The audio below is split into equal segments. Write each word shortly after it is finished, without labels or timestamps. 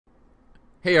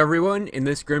Hey everyone, in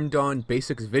this Grim Dawn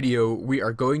Basics video, we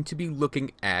are going to be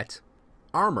looking at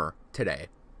armor today.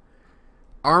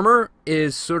 Armor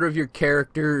is sort of your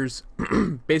character's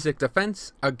basic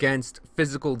defense against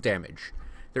physical damage.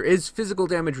 There is physical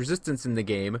damage resistance in the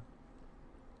game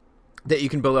that you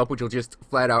can build up, which will just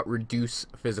flat out reduce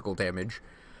physical damage.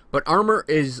 But armor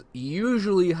is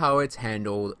usually how it's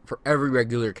handled for every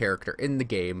regular character in the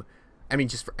game. I mean,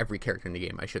 just for every character in the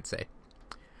game, I should say.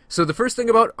 So the first thing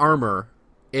about armor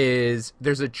is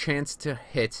there's a chance to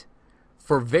hit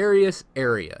for various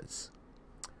areas.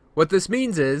 What this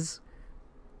means is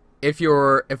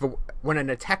when an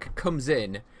attack comes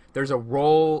in, there's a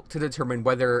roll to determine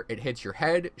whether it hits your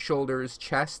head, shoulders,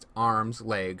 chest, arms,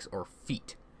 legs, or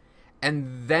feet.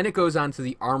 And then it goes on to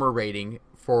the armor rating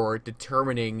for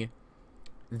determining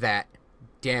that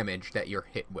damage that you're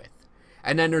hit with.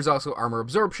 And then there's also armor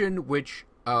absorption, which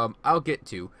I'll get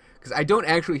to, because I don't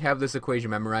actually have this equation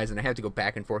memorized, and I have to go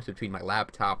back and forth between my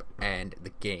laptop and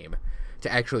the game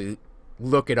to actually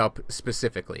look it up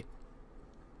specifically.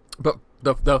 But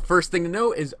the first thing to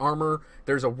know is armor,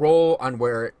 there's a roll on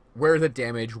where the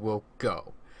damage will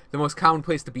go. The most common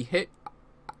place to be hit,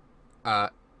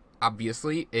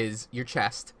 obviously, is your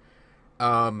chest.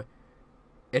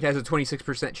 It has a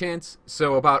 26% chance,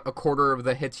 so about a quarter of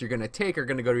the hits you're going to take are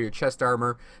going to go to your chest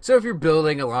armor. So if you're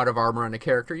building a lot of armor on a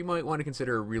character, you might want to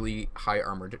consider a really high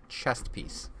armored chest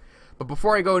piece. But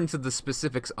before I go into the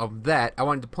specifics of that, I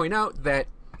wanted to point out that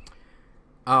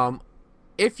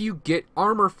if you get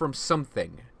armor from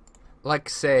something, like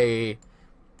say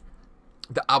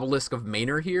the Obelisk of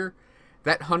Maynor here,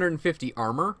 that 150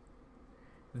 armor,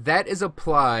 that is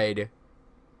applied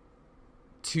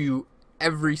to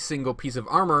every single piece of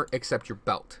armor except your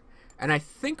belt. And I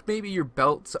think maybe your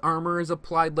belt's armor is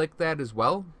applied like that as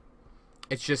well.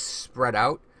 It's just spread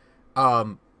out.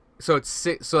 So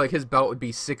like his belt would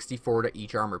be 64 to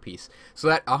each armor piece. So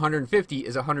that 150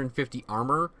 is 150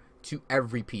 armor to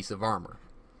every piece of armor.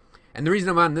 And the reason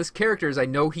I'm on this character is I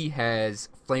know he has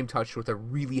Flame Touch with a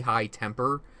really high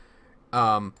temper,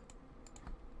 a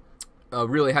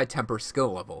really high temper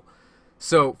skill level.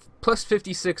 So plus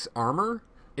 56 armor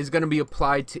is going to be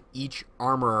applied to each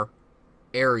armor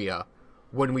area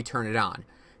when we turn it on.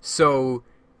 So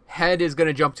head is going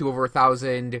to jump to over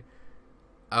 1,000.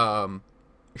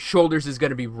 Shoulders is going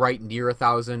to be right near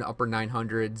 1,000, upper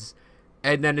 900s,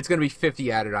 and then it's going to be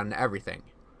 50 added on to everything.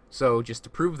 So just to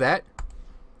prove that,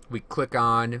 we click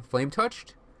on Flame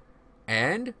Touched,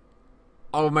 and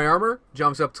all of my armor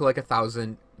jumps up to like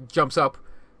 1,000, jumps up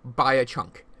by a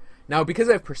chunk. Now, because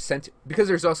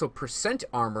there's also percent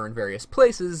armor in various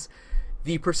places,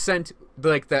 the percent,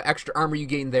 like the extra armor you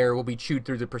gain there, will be chewed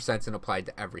through the percents and applied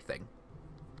to everything.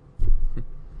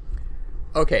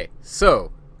 Okay,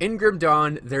 so in Grim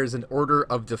Dawn, there's an order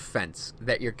of defense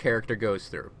that your character goes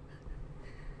through.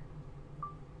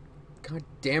 God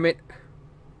damn it.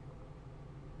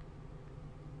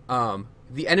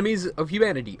 The enemies of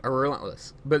humanity are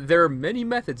relentless, but there are many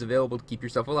methods available to keep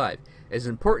yourself alive. It is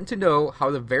important to know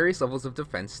how the various levels of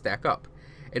defense stack up.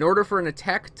 In order for an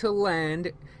attack to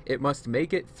land, it must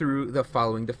make it through the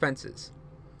following defenses: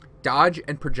 dodge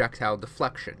and projectile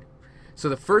deflection. So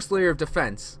the first layer of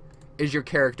defense is your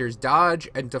character's dodge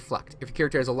and deflect. If your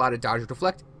character has a lot of dodge or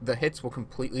deflect, the hits will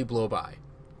completely blow by.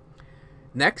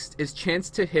 Next is chance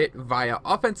to hit via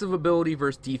offensive ability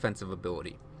versus defensive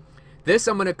ability. This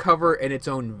I'm going to cover in its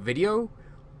own video,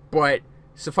 but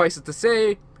suffice it to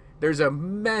say, there's a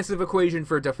massive equation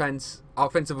for defense,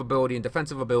 offensive ability, and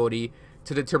defensive ability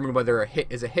to determine whether a hit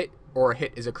is a hit or a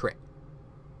hit is a crit.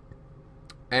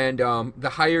 And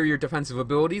the higher your defensive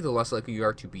ability, the less likely you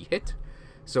are to be hit.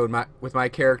 So with my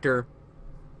character,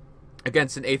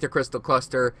 against an Aether Crystal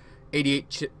Cluster,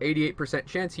 88%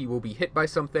 chance he will be hit by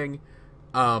something,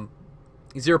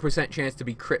 0% chance to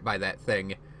be crit by that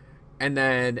thing. And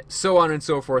then so on and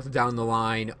so forth down the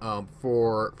line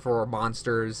for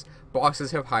monsters. Bosses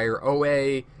have higher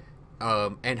OA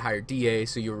and higher DA,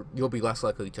 so you'll be less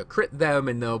likely to crit them,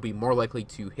 and they'll be more likely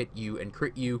to hit you and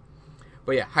crit you.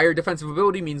 But yeah, higher defensive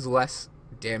ability means less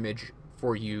damage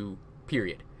for you,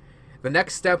 period. The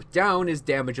next step down is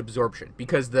damage absorption,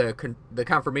 because the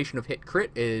confirmation of hit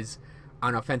crit is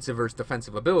on offensive versus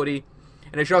defensive ability.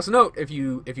 And I should also note, if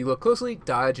you look closely,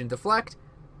 dodge and deflect,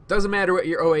 doesn't matter what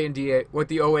your OA and DA, what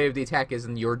the OA of the attack is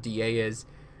and your DA is.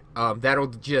 That'll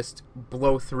just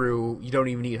blow through. You don't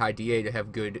even need high DA to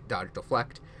have good dodge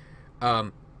deflect.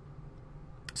 So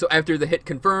after the hit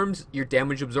confirms, your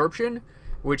damage absorption,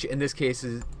 which in this case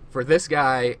is for this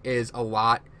guy is a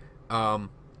lot.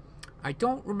 I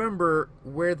don't remember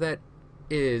where that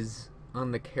is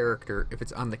on the character. If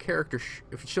it's on the character,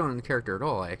 if it's shown on the character at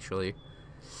all, actually.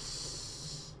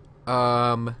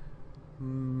 Um.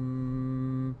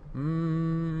 Mm,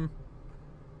 mm,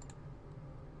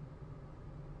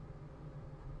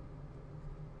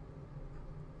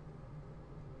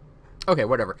 okay,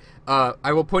 whatever.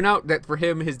 I will point out that for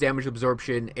him, his damage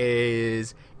absorption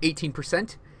is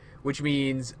 18%, which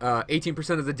means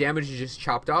 18% of the damage is just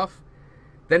chopped off.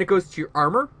 Then it goes to your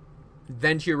armor,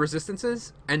 then to your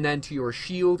resistances, and then to your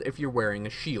shield if you're wearing a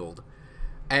shield.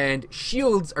 And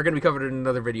shields are going to be covered in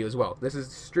another video as well. This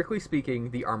is, strictly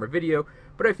speaking, the armor video,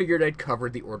 but I figured I'd cover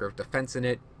the order of defense in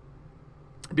it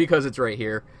because it's right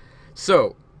here.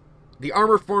 So, the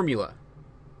armor formula.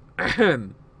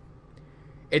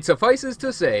 It suffices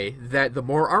to say that the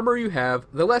more armor you have,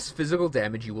 the less physical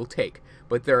damage you will take.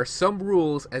 But there are some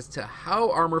rules as to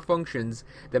how armor functions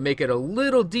that make it a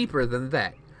little deeper than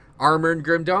that. Armor in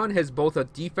Grim Dawn has both a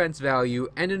defense value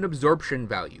and an absorption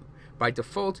value. By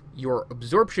default, your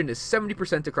absorption is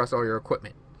 70% across all your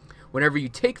equipment. Whenever you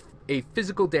take a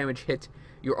physical damage hit,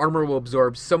 your armor will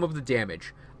absorb some of the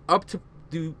damage, up to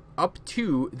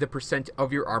the percent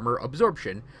of your armor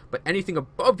absorption, but anything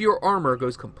above your armor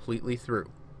goes completely through.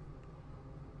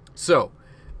 So,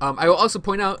 I will also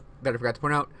point out, that I forgot to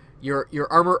point out, your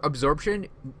armor absorption,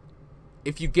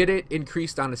 if you get it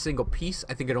increased on a single piece,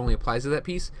 I think it only applies to that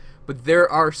piece, but there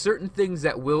are certain things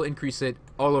that will increase it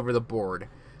all over the board.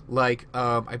 Like,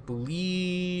 I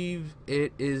believe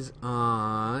it is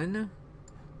on...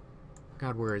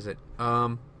 God, where is it?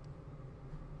 I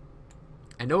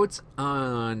know it's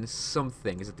on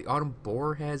something. Is it the Autumn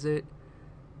Boar has it?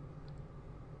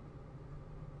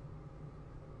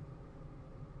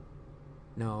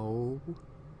 No.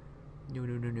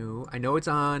 No. I know it's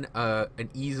on an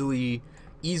easily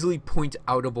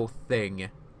point-outable thing.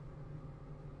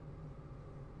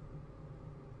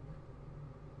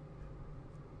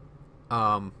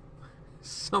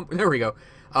 There we go.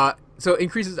 So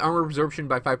increases armor absorption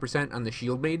by 5% on the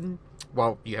Shield Maiden.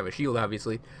 Well, you have a shield,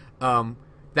 obviously.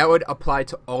 That would apply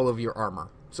to all of your armor.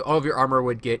 So all of your armor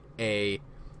would get a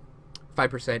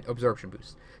 5% absorption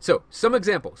boost. So some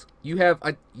examples: you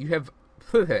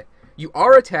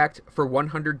are attacked for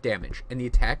 100 damage, and the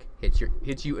attack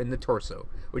hits you in the torso,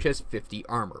 which has 50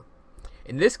 armor.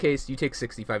 In this case, you take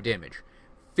 65 damage.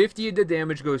 50 of the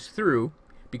damage goes through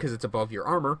because it's above your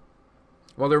armor,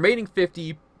 while the remaining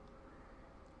 50,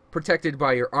 protected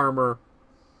by your armor,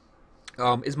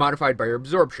 is modified by your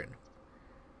absorption.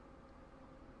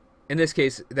 In this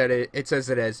case, that it says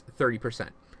it as 30%.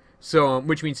 So,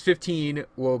 which means 15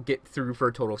 will get through for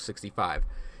a total of 65.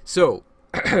 So,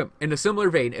 in a similar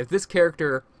vein, if this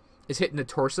character is hitting the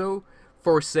torso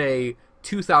for, say,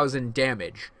 2,000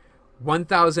 damage,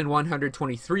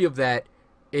 1,123 of that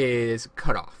is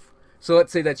cut off. So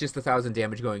let's say that's just 1,000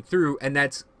 damage going through, and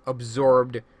that's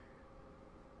absorbed.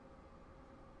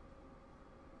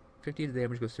 50 of the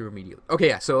damage goes through immediately. Okay,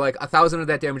 yeah, so like 1,000 of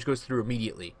that damage goes through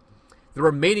immediately. The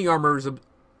remaining armor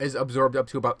is absorbed up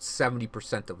to about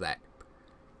 70% of that,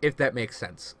 if that makes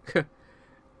sense.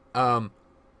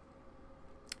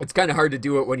 It's kind of hard to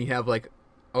do it when you have like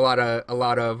a lot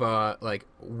of like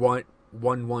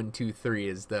 1,123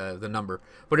 is the number.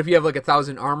 But if you have like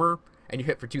 1,000 armor and you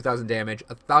hit for 2,000 damage,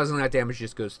 1,000 of that damage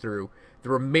just goes through. The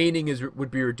remaining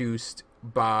would be reduced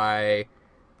by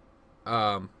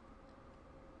your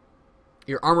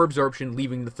armor absorption,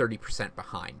 leaving the 30%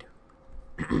 behind,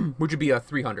 which would be a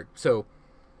 300. So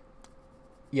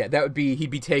yeah, that would be,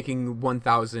 he'd be taking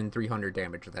 1,300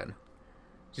 damage then.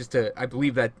 I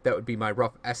believe that would be my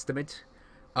rough estimate.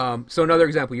 So another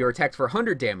example, you're attacked for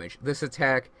 100 damage. This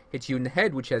attack hits you in the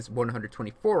head, which has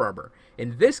 124 armor.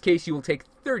 In this case, you will take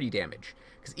 30 damage,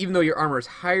 because even though your armor is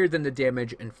higher than the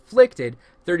damage inflicted,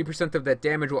 30% of that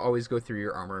damage will always go through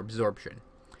your armor absorption.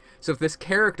 So if this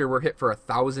character were hit for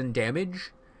 1,000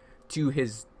 damage to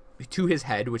his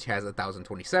head, which has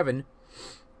 1,027,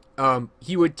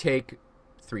 he would take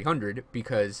 300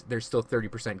 because there's still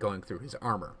 30% going through his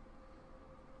armor.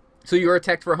 So you are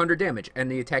attacked for 100 damage,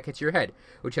 and the attack hits your head,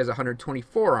 which has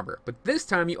 124 armor. But this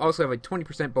time, you also have a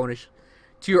 20% bonus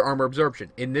to your armor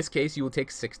absorption. In this case, you will take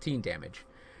 16 damage,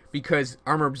 because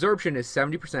armor absorption is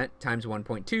 70% times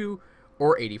 1.2,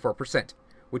 or 84%,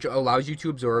 which allows you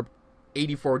to absorb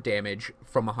 84 damage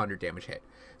from a 100 damage hit.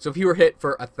 So if he were hit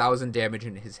for 1,000 damage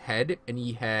in his head, and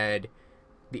he had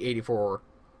the 84%,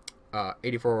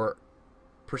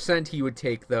 he would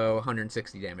take the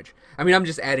 160 damage. I mean, I'm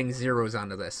just adding zeros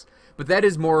onto this. But that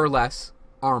is more or less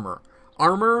armor.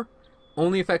 Armor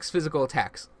only affects physical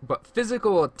attacks. But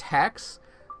physical attacks...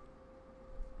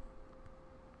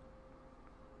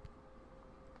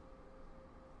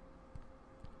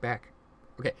 Back.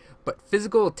 Okay. But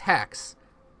physical attacks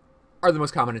are the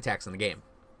most common attacks in the game.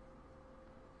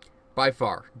 by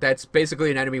far. That's basically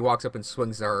an enemy walks up and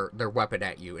swings their weapon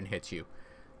at you and hits you.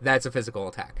 That's a physical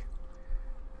attack.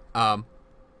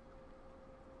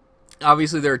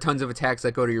 Obviously, there are tons of attacks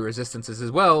that go to your resistances as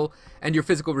well, and your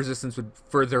physical resistance would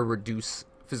further reduce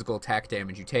physical attack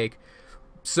damage you take.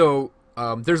 So,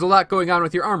 there's a lot going on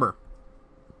with your armor.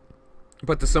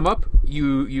 But to sum up,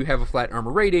 you have a flat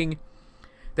armor rating.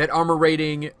 That armor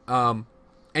rating,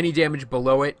 any damage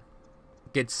below it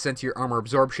gets sent to your armor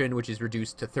absorption, which is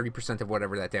reduced to 30% of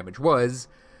whatever that damage was,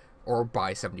 or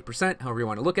by 70%, however you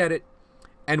want to look at it.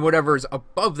 And whatever's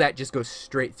above that just goes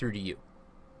straight through to you.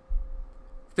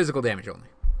 Physical damage only.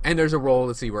 And there's a roll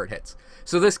to see where it hits.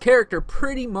 So this character,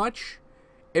 pretty much,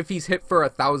 if he's hit for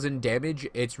 1,000 damage,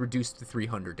 it's reduced to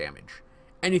 300 damage.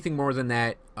 Anything more than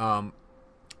that, and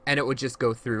it would just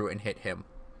go through and hit him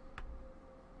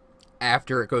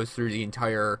after it goes through the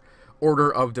entire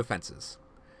order of defenses.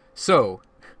 So,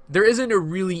 there isn't a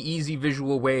really easy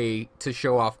visual way to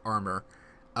show off armor.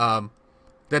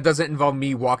 That doesn't involve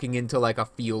me walking into like a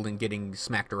field and getting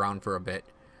smacked around for a bit.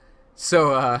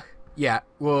 So, yeah,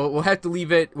 we'll have to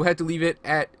leave it. We'll have to leave it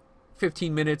at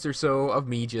 15 minutes or so of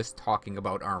me just talking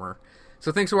about armor.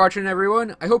 So thanks for watching,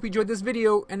 everyone. I hope you enjoyed this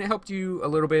video and it helped you a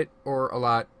little bit or a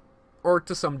lot or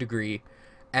to some degree.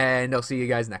 And I'll see you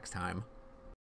guys next time.